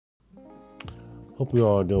Hope you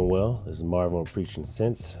all are doing well. This is Marvin Preaching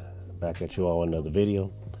Sense, back at you all with another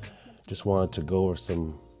video. Just wanted to go over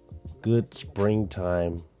some good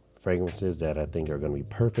springtime fragrances that I think are going to be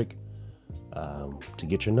perfect to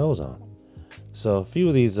get your nose on. So a few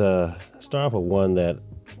of these, start off with one that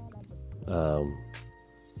I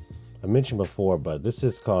mentioned before, but this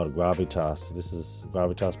is called Gravitas. This is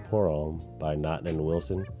Gravitas Pour Homme by Naughton and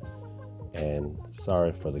Wilson. And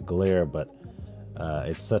sorry for the glare, but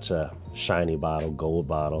it's such a shiny bottle, gold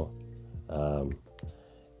bottle.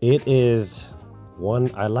 It is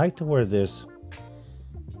one, I like to wear this.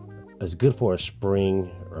 It's good for a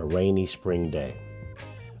spring or rainy spring day.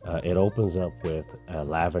 It opens up with a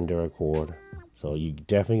lavender accord. So you're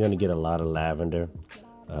definitely going to get a lot of lavender,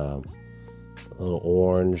 a little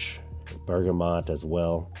orange, bergamot as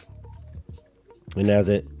well. And as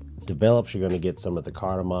it develops, you're going to get some of the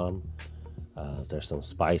cardamom. There's some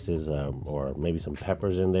spices or maybe some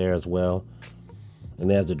peppers in there as well.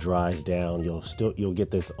 And as it dries down, you'll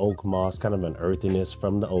get this oak moss, kind of an earthiness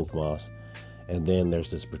from the oak moss. And then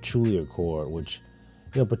there's this patchouli accord, which,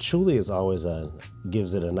 patchouli is always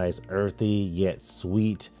gives it a nice earthy yet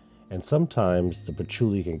sweet. And sometimes the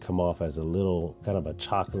patchouli can come off as a little kind of a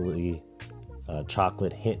chocolatey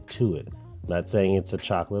chocolate hint to it. I'm not saying it's a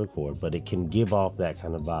chocolate accord, but it can give off that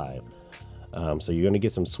kind of vibe. So you're going to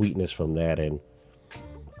get some sweetness from that, and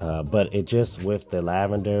but it just, with the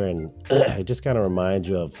lavender, and it just kind of reminds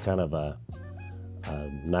you of kind of a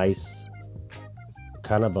nice,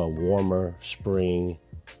 kind of a warmer spring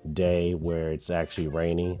day where it's actually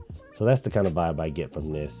raining. So that's the kind of vibe I get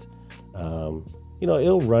from this.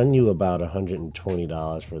 It'll run you about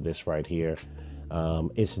 $120 for this right here.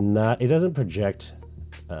 It doesn't project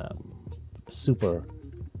super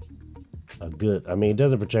good. I mean, it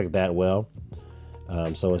doesn't project that well.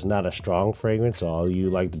 So it's not a strong fragrance. So all you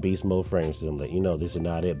like the beast mode fragrances, I'm like, this is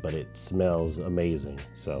not it, but it smells amazing.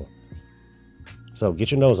 So get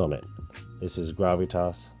your nose on it. This is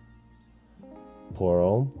Gravitas Pour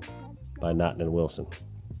Homme by Naughton and Wilson.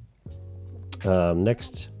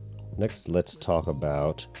 Next, let's talk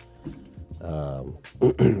about, I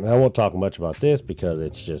won't talk much about this because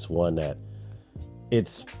it's just one that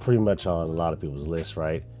it's pretty much on a lot of people's lists,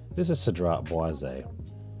 right? This is Cedrat Boise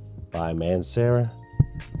by Mancera.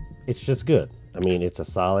 It's just good. I mean, it's a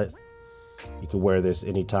solid. You can wear this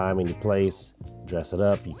anytime, any place, dress it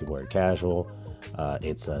up. You can wear it casual.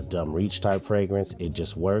 It's a dumb reach type fragrance. It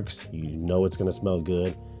just works. You know it's going to smell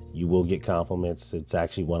good. You will get compliments. It's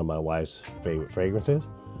actually one of my wife's favorite fragrances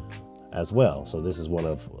as well. So this is one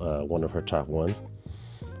of her top ones.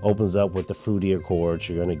 Opens up with the fruity accords.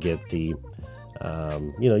 You're going to get the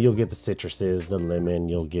you'll get the citruses, the lemon,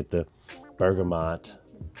 you'll get the bergamot.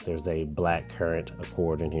 There's a black currant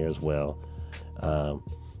accord in here as well.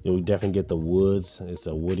 You'll definitely get the woods. It's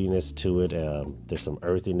a woodiness to it. There's some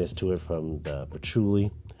earthiness to it from the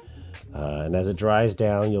patchouli. And as it dries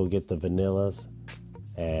down, you'll get the vanillas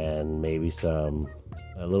and maybe a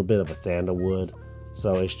little bit of a sandalwood.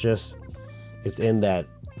 So it's in that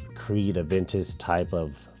Creed Aventus type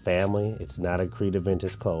of family. It's not a Creed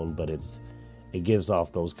Aventus clone, but it gives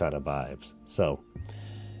off those kind of vibes. So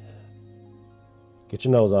get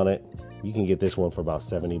your nose on it. You can get this one for about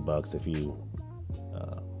 $70 if you,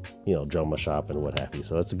 Jomashop and what have you.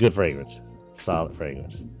 So it's a good fragrance, solid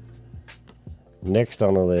fragrance. Next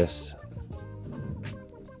on the list,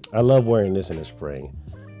 I love wearing this in the spring,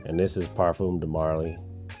 and this is Parfum de Marly.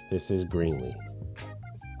 This is Greenley.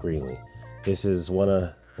 This is one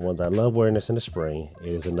of the ones I love wearing this in the spring.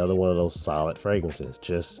 It is another one of those solid fragrances.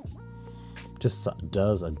 Just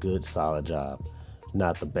does a good solid job.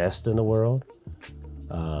 Not the best in the world,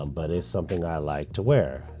 but it's something I like to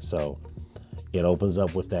wear. So it opens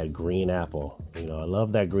up with that green apple. I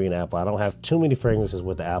love that green apple. I don't have too many fragrances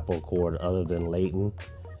with the apple accord other than Naughton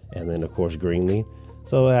and then of course Greenley.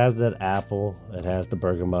 So it has that apple, it has the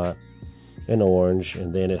bergamot and orange,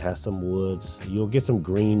 and then it has some woods. You'll get some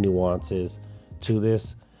green nuances to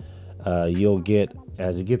this. You'll get,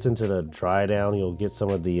 as it gets into the dry down, you'll get some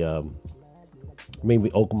of the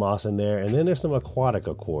maybe oak moss in there, and then there's some aquatic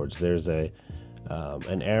accords. There's an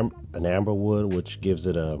amber wood, which gives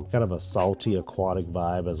it a kind of a salty aquatic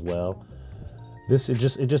vibe as well. It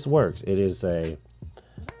just works. It is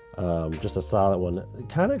just a solid one. It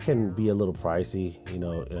kind of can be a little pricey,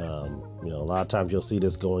 a lot of times you'll see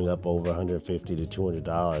this going up over $150 to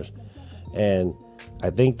 $200, and I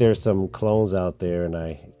think there's some clones out there, and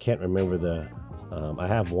I can't remember I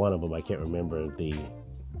have one of them. I can't remember the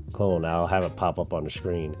clone. I'll have it pop up on the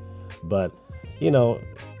screen, but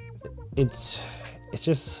it's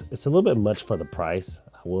a little bit much for the price.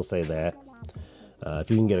 I will say that. If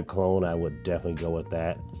you can get a clone, I would definitely go with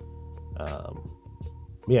that.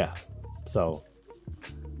 yeah, so,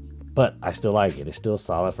 but I still like it. It's still a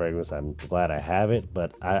solid fragrance. I'm glad I have it,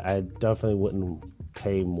 but I definitely wouldn't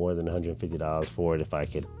pay more than $150 for it if I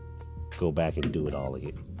could go back and do it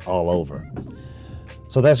all over.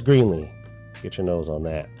 So that's Greenley. Get your nose on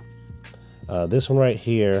that. This one right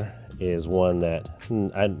here is one that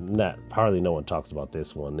hardly no one talks about.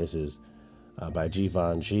 This one. This is by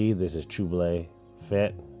Givenchy. This is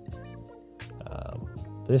Trouble-Fête.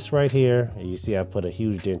 This right here, you see I put a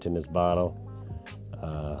huge dent in this bottle.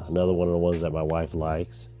 Another one of the ones that my wife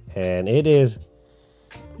likes, and it's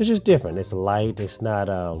just different. It's light. It's not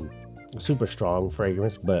a super strong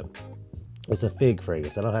fragrance, but it's a fig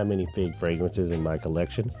fragrance. I don't have many fig fragrances in my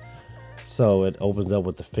collection, so it opens up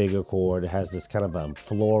with the fig accord. It has this kind of a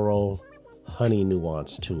floral honey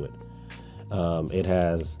nuance to it. It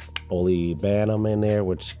has olibanum in there,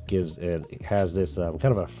 which has this kind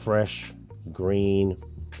of a fresh green,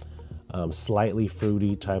 slightly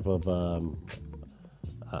fruity type of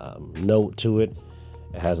note to it.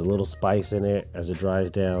 It has a little spice in it as it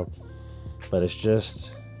dries down, but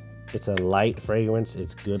it's a light fragrance.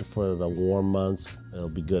 It's good for the warm months. It'll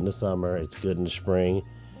be good in the summer. It's good in the spring,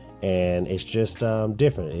 and it's just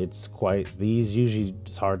different. These usually,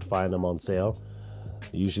 it's hard to find them on sale.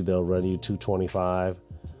 Usually they'll run you $225.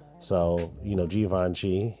 So,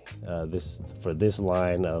 Givenchy, for this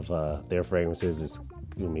line of their fragrances is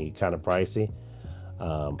gonna be kind of pricey.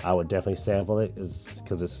 I would definitely sample it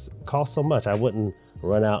because it costs so much. I wouldn't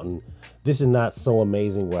run out, and this is not so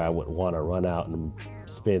amazing where I would want to run out and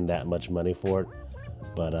spend that much money for it.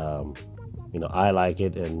 But I like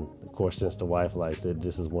it, and of course, since the wife likes it,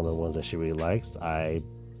 this is one of the ones that she really likes. I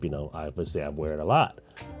would say I wear it a lot.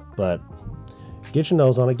 But get your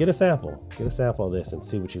nose on it. Get a sample of this, and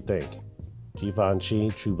see what you think. Givenchy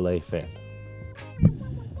Trouble-Fête.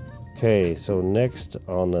 Okay, so next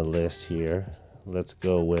on the list here, let's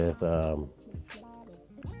go with, I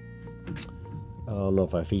don't know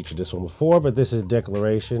if I featured this one before, but this is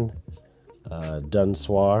Declaration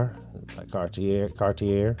Soir by Cartier.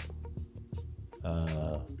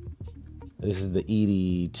 This is the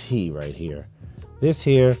EDT right here. This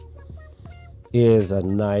here is a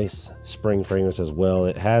nice spring fragrance as well.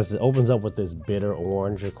 It opens up with this bitter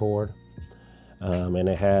orange accord, and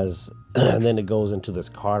it has, and then it goes into this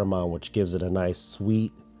cardamom, which gives it a nice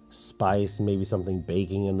sweet spice, maybe something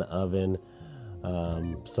baking in the oven,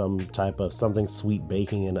 something sweet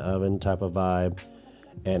baking in the oven type of vibe.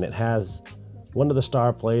 And it has, one of the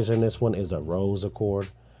star players in this one is a rose accord,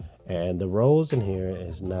 and the rose in here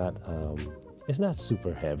is not it's not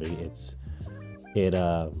super heavy. It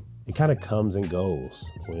kind of comes and goes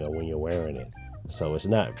when you're wearing it, so it's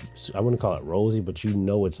not, I wouldn't call it rosy, but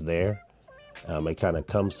it's there. It kind of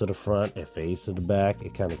comes to the front, it fades to the back,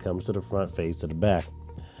 it kind of comes to the front, fades to the back.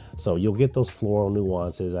 So you'll get those floral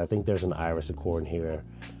nuances. I think there's an iris accord in here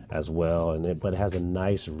as well, but it has a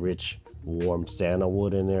nice, rich, warm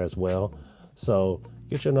sandalwood in there as well. So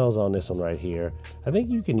get your nose on this one right here. I think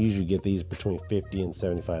you can usually get these between $50 and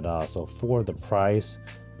 $75. So for the price,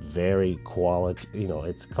 very quality.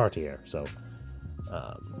 It's Cartier, so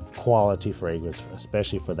quality fragrance,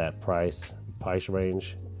 especially for that price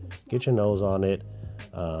range. Get your nose on it.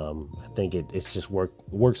 I think it's just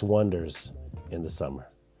works wonders in the summer.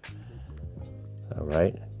 All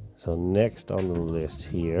right, so next on the list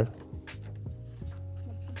here,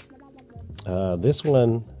 this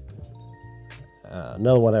one,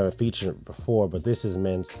 another one I haven't featured before, but this is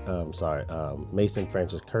Mason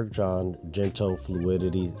Francis Kurkdjian Gentle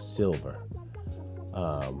Fluidity Silver.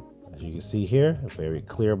 As you can see here, very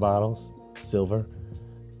clear bottles, silver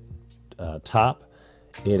top.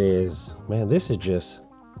 It is, man, this is just,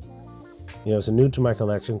 it's new to my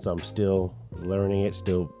collection, so I'm still learning it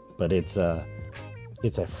but it's a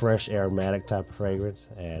fresh aromatic type of fragrance,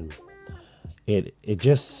 and it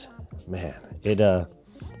just, man, it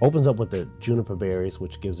opens up with the juniper berries,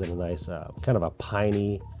 which gives it a nice kind of a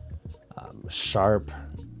piney, sharp,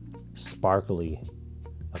 sparkly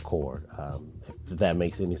accord. If that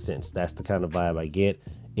makes any sense, that's the kind of vibe I get.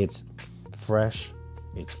 It's fresh,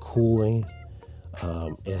 it's cooling.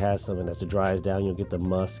 It has something as it dries down, you'll get the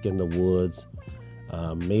musk and the woods.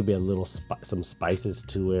 Maybe a little some spices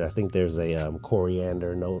to it. I think there's a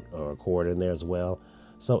coriander note or accord in there as well.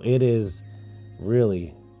 So it is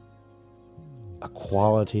really a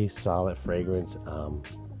quality, solid fragrance,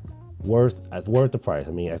 worth the price.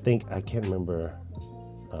 I mean, I can't remember.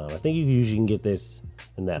 I think you usually can get this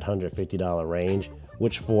in that $150 range,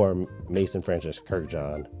 which for Mason Francis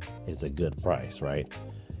Kurkdjian is a good price, right?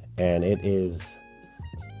 And it's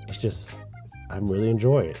just, I'm really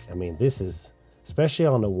enjoying it. I mean, this is, especially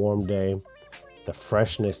on a warm day, the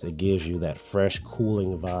freshness it gives you, that fresh,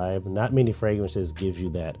 cooling vibe. Not many fragrances give you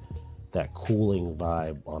that cooling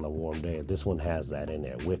vibe on a warm day. This one has that in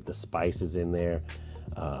there with the spices in there.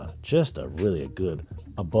 Just a really good,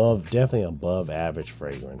 definitely above average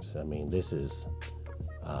fragrance. I mean, this is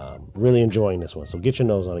really enjoying this one. So get your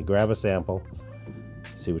nose on it, grab a sample,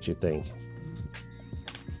 see what you think.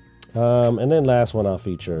 And then last one I'll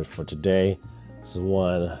feature for today. This is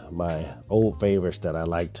one of my old favorites that I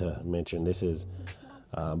like to mention. This is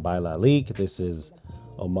by Lalique. This is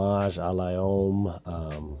Hommage à l'Homme.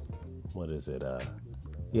 What is it?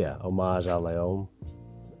 Yeah, Hommage à l'Homme.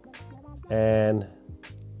 And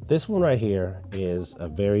this one right here is a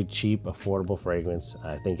very cheap, affordable fragrance.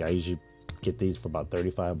 I think I usually get these for about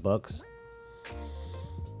 35 bucks.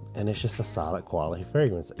 And it's just a solid quality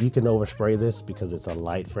fragrance. You can overspray this because it's a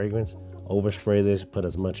light fragrance. Overspray this, put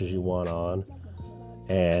as much as you want on.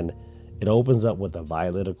 And it opens up with a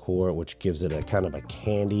violet accord, which gives it a kind of a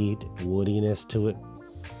candied woodiness to it.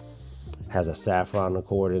 Has a saffron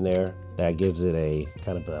accord in there that gives it a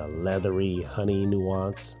kind of a leathery honey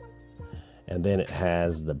nuance. And then it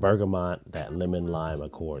has the bergamot, that lemon lime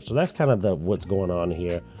accord. So that's kind of what's going on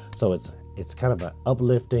here. So it's kind of an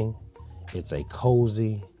uplifting, it's a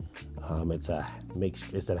cozy, it's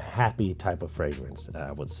a happy type of fragrance,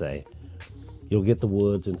 I would say. You'll get the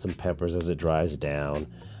woods and some peppers as it dries down,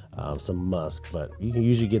 some musk, but you can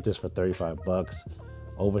usually get this for 35 bucks.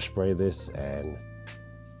 Overspray this and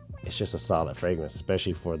it's just a solid fragrance,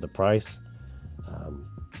 especially for the price.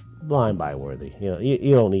 Blind buy worthy. You know,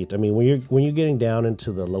 you don't need to, I mean, when you're getting down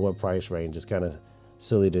into the lower price range, it's kind of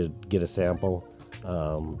silly to get a sample.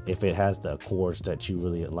 If it has the accords that you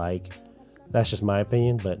really like. That's just my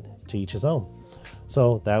opinion, but to each his own.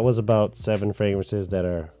 So that was about 7 fragrances that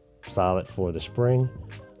are solid for the spring.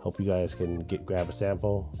 Hope you guys can grab a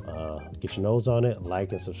sample, get your nose on it,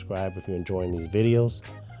 like and subscribe if you're enjoying these videos.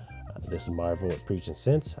 This is Marvin with Preaching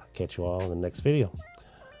Sense. I'll catch you all in the next video.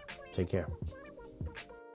 Take care.